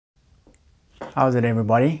How's it,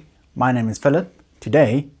 everybody? My name is Philip.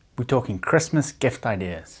 Today we're talking Christmas gift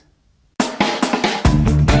ideas.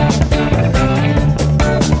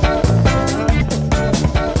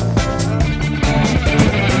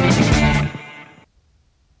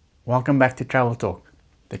 Welcome back to Travel Talk,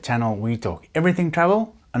 the channel we talk everything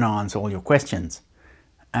travel and I answer all your questions.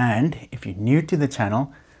 And if you're new to the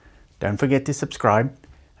channel, don't forget to subscribe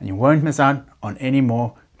and you won't miss out on any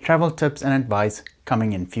more travel tips and advice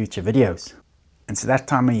coming in future videos. It's that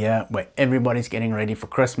time of year where everybody's getting ready for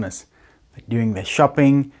Christmas. They're doing their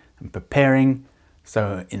shopping and preparing.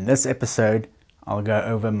 So in this episode, I'll go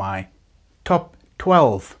over my top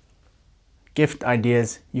 12 gift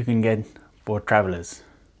ideas you can get for travelers.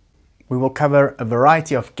 We will cover a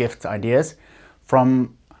variety of gift ideas,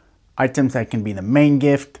 from items that can be the main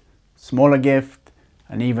gift, smaller gift,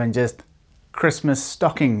 and even just Christmas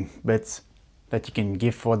stocking bits that you can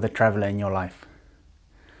give for the traveler in your life.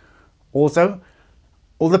 Also,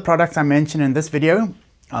 all the products I mention in this video,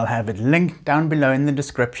 I'll have it linked down below in the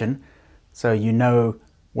description so you know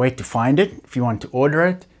where to find it if you want to order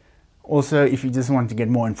it. Also, if you just want to get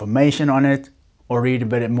more information on it or read a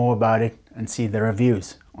bit more about it and see the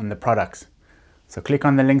reviews on the products. So click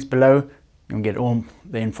on the links below, you'll get all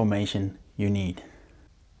the information you need.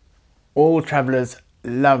 All travelers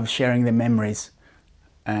love sharing their memories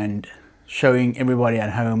and showing everybody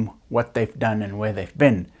at home what they've done and where they've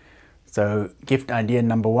been. So gift idea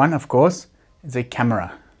number one, of course, is a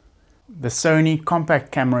camera. The Sony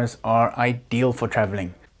compact cameras are ideal for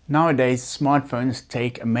traveling. Nowadays, smartphones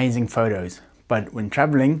take amazing photos, but when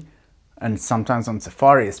traveling, and sometimes on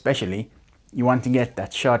safari especially, you want to get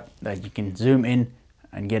that shot that you can zoom in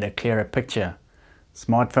and get a clearer picture.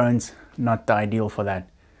 Smartphones, not the ideal for that.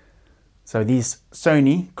 So these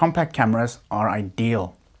Sony compact cameras are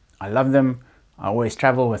ideal. I love them. I always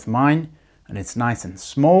travel with mine. And it's nice and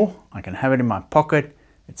small. I can have it in my pocket.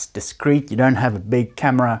 It's discreet. You don't have a big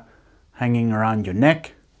camera hanging around your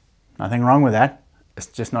neck. Nothing wrong with that. It's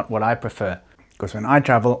just not what I prefer. Because when I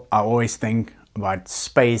travel, I always think about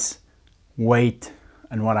space, weight,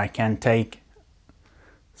 and what I can take.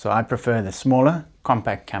 So I prefer the smaller,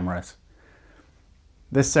 compact cameras.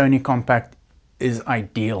 This Sony compact is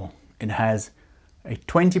ideal. It has a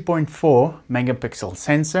 20.4 megapixel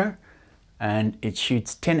sensor, and it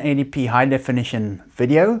shoots 1080p high definition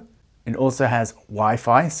video. It also has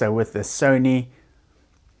Wi-Fi, so with the Sony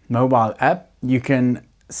mobile app, you can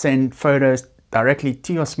send photos directly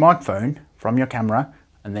to your smartphone from your camera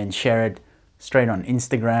and then share it straight on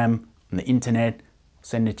Instagram, on the internet,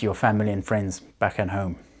 send it to your family and friends back at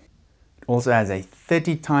home. It also has a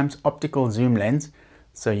 30 times optical zoom lens,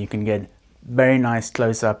 so you can get very nice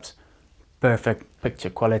close-ups, perfect picture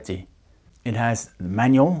quality. It has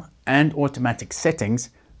manual and automatic settings,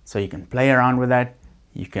 so you can play around with that.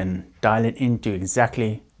 You can dial it into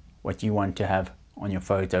exactly what you want to have on your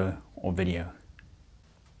photo or video.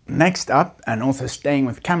 Next up, and also staying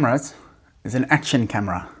with cameras, is an action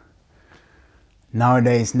camera.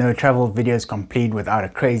 Nowadays, no travel video is complete without a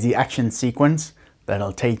crazy action sequence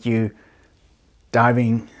that'll take you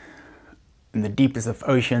diving in the deepest of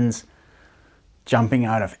oceans, jumping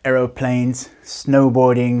out of aeroplanes,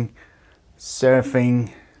 snowboarding,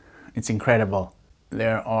 surfing. It's incredible.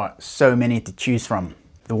 There are so many to choose from.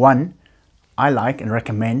 The one I like and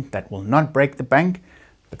recommend that will not break the bank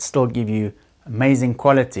but still give you amazing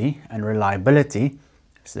quality and reliability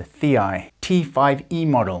is the Thieye T5e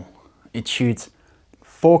model. It shoots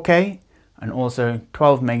 4K and also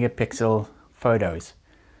 12 megapixel photos.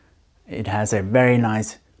 It has a very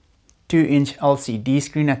nice 2-inch LCD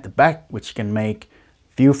screen at the back, which can make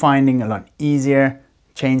viewfinding a lot easier,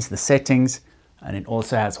 change the settings, and it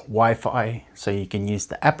also has Wi-Fi, so you can use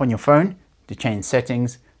the app on your phone to change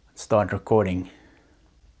settings and start recording.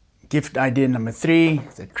 Gift idea number 3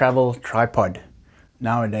 is a travel tripod.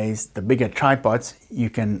 Nowadays, the bigger tripods, you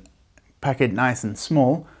can pack it nice and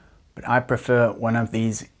small, but I prefer one of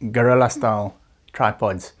these gorilla style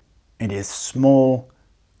tripods. It is small,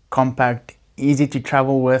 compact, easy to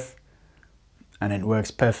travel with, and it works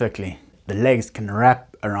perfectly. The legs can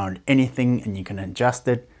wrap around anything and you can adjust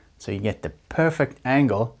it so you get the perfect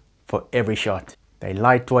angle for every shot. They're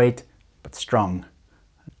lightweight but strong.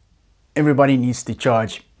 Everybody needs to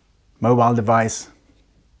charge mobile device,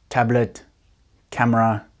 tablet,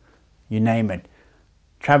 camera, you name it.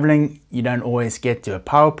 Traveling, you don't always get to a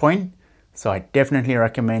power point, so I definitely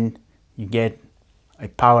recommend you get a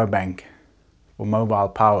power bank for mobile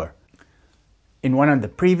power. In one of the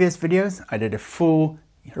previous videos, I did a full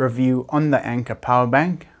review on the Anker power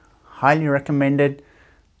bank. Highly recommended.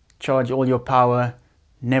 Charge all your power,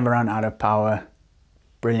 never run out of power.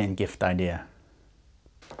 Brilliant gift idea.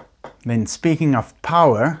 Then speaking of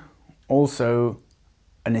power, also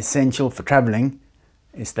an essential for traveling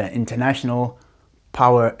is the international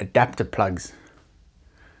power adapter plugs.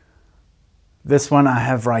 This one I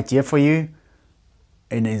have right here for you.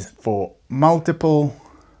 It is for multiple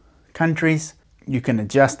countries. You can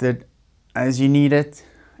adjust it as you need it.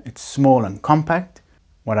 It's small and compact.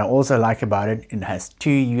 What I also like about it, it has 2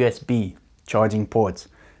 USB charging ports.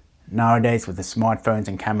 Nowadays with the smartphones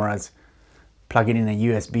and cameras, plug it in a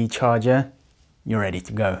USB charger, you're ready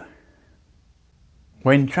to go.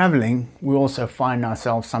 When traveling, we also find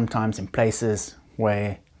ourselves sometimes in places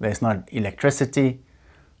where there's not electricity,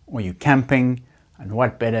 or you're camping, and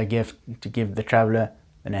what better gift to give the traveler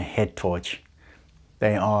than a head torch.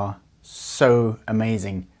 They are so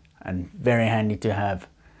amazing and very handy to have.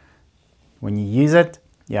 When you use it,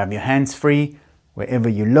 you have your hands free. Wherever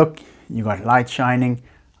you look, you got light shining,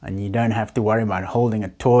 and you don't have to worry about holding a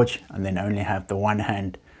torch and then only have the one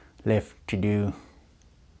hand left to do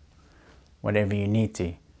whatever you need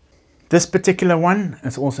to. This particular one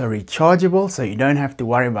is also rechargeable, so you don't have to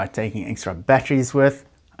worry about taking extra batteries with.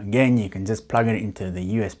 Again, you can just plug it into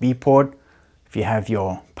the USB port. If you have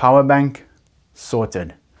your power bank,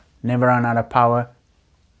 sorted. Never run out of power,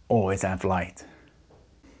 always have light.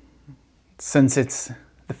 Since it's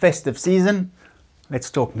the festive season, let's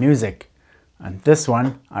talk music. And this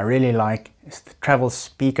one I really like is the travel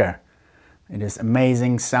speaker. It is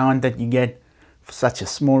amazing sound that you get for such a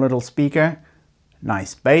small little speaker.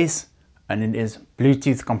 Nice bass, and it is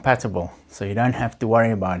Bluetooth compatible, so you don't have to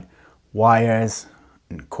worry about wires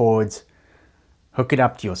and cords. Hook it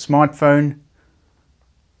up to your smartphone,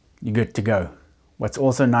 you're good to go. What's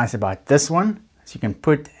also nice about this one is you can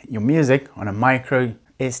put your music on a micro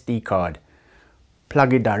SD card,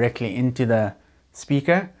 plug it directly into the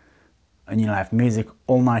speaker, and you'll have music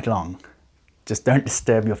all night long. Just don't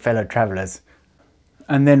disturb your fellow travelers.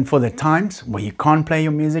 And then for the times where you can't play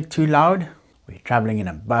your music too loud, or you're traveling in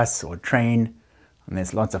a bus or train and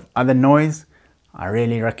there's lots of other noise, I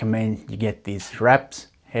really recommend you get these Wraps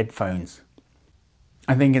headphones.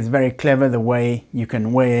 I think it's very clever the way you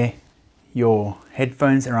can wear your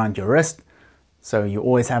headphones around your wrist, so you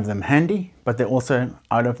always have them handy, but they're also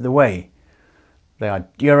out of the way. They are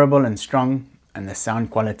durable and strong, and the sound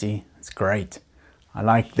quality is great. I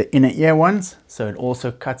like the inner ear ones, so it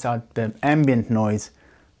also cuts out the ambient noise,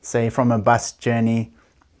 say from a bus journey,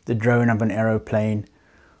 the drone of an aeroplane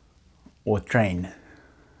or train.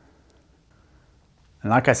 And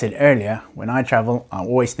like I said earlier, when I travel, I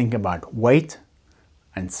always think about weight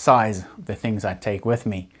and size of the things I take with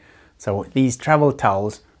me. So these travel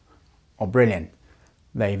towels are brilliant.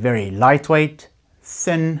 They're very lightweight,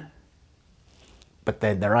 thin, but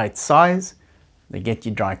they're the right size. They get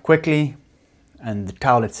you dry quickly, and the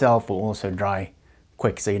towel itself will also dry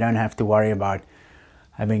quick, so you don't have to worry about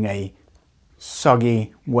having a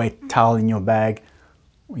soggy, wet towel in your bag.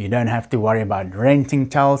 You don't have to worry about renting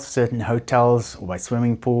towels, certain hotels or by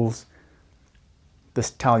swimming pools. This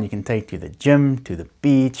towel you can take to the gym, to the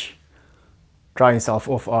beach, dry yourself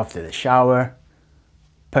off after the shower.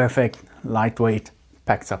 Perfect, lightweight,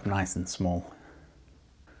 packs up nice and small.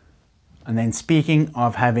 And then speaking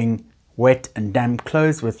of having wet and damp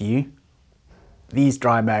clothes with you, these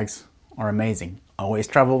dry bags are amazing. I always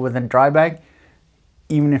travel with a dry bag,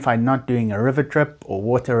 even if I'm not doing a river trip or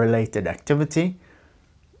water related activity.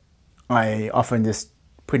 I often just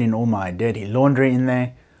put in all my dirty laundry in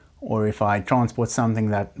there, or if I transport something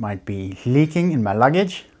that might be leaking in my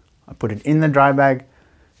luggage, I put it in the dry bag,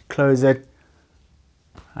 close it.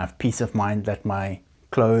 I have peace of mind that my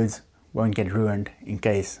clothes won't get ruined in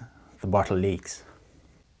case the bottle leaks.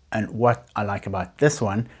 And what I like about this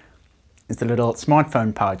one is the little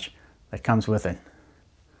smartphone pouch that comes with it.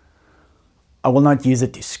 I will not use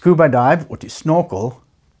it to scuba dive or to snorkel,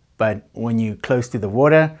 but when you're close to the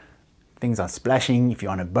water, things are splashing, if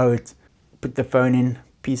you're on a boat, put the phone in,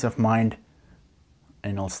 peace of mind,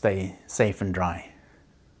 and it'll stay safe and dry.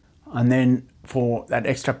 And then for that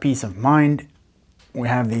extra peace of mind, we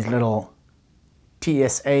have these little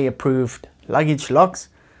TSA approved luggage locks.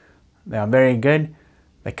 They are very good.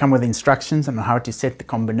 They come with instructions on how to set the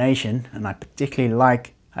combination, and I particularly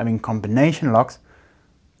like having combination locks.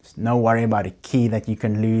 There's no worry about a key that you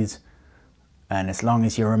can lose, and as long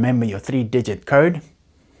as you remember your 3-digit code,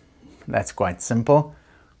 that's quite simple,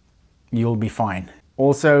 you'll be fine.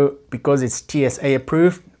 Also, because it's TSA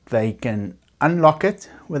approved, they can unlock it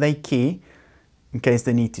with a key in case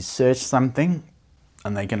they need to search something,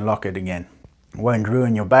 and they can lock it again. It won't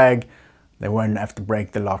ruin your bag. They won't have to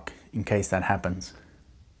break the lock in case that happens.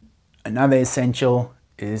 Another essential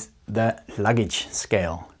is the luggage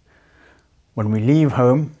scale. When we leave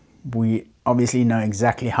home, We obviously know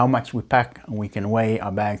exactly how much we pack, and we can weigh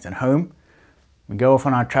our bags at home. We go off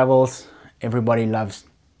on our travels. Everybody loves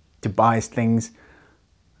to buy things,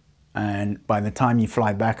 and by the time you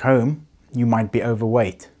fly back home, you might be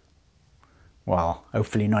overweight. Well,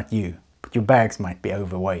 hopefully not you, but your bags might be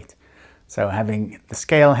overweight. So having the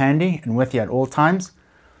scale handy and with you at all times,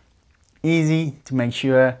 easy to make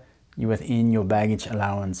sure you're within your baggage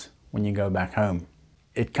allowance when you go back home.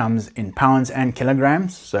 It comes in pounds and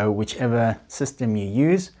kilograms, so whichever system you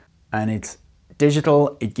use, and it's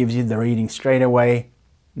digital. It gives you the reading straight away,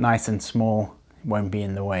 nice and small, won't be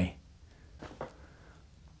in the way.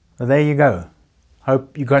 So there you go.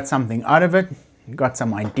 Hope you got something out of it, got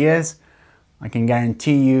some ideas. I can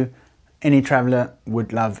guarantee you any traveler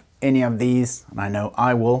would love any of these, and I know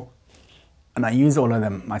I will, and I use all of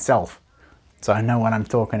them myself, so I know what I'm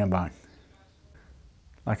talking about.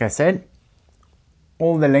 Like I said,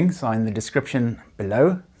 all the links are in the description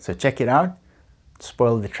below, so check it out.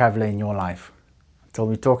 Spoil the traveler in your life. Until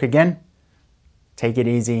we talk again, take it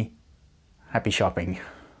easy. Happy shopping.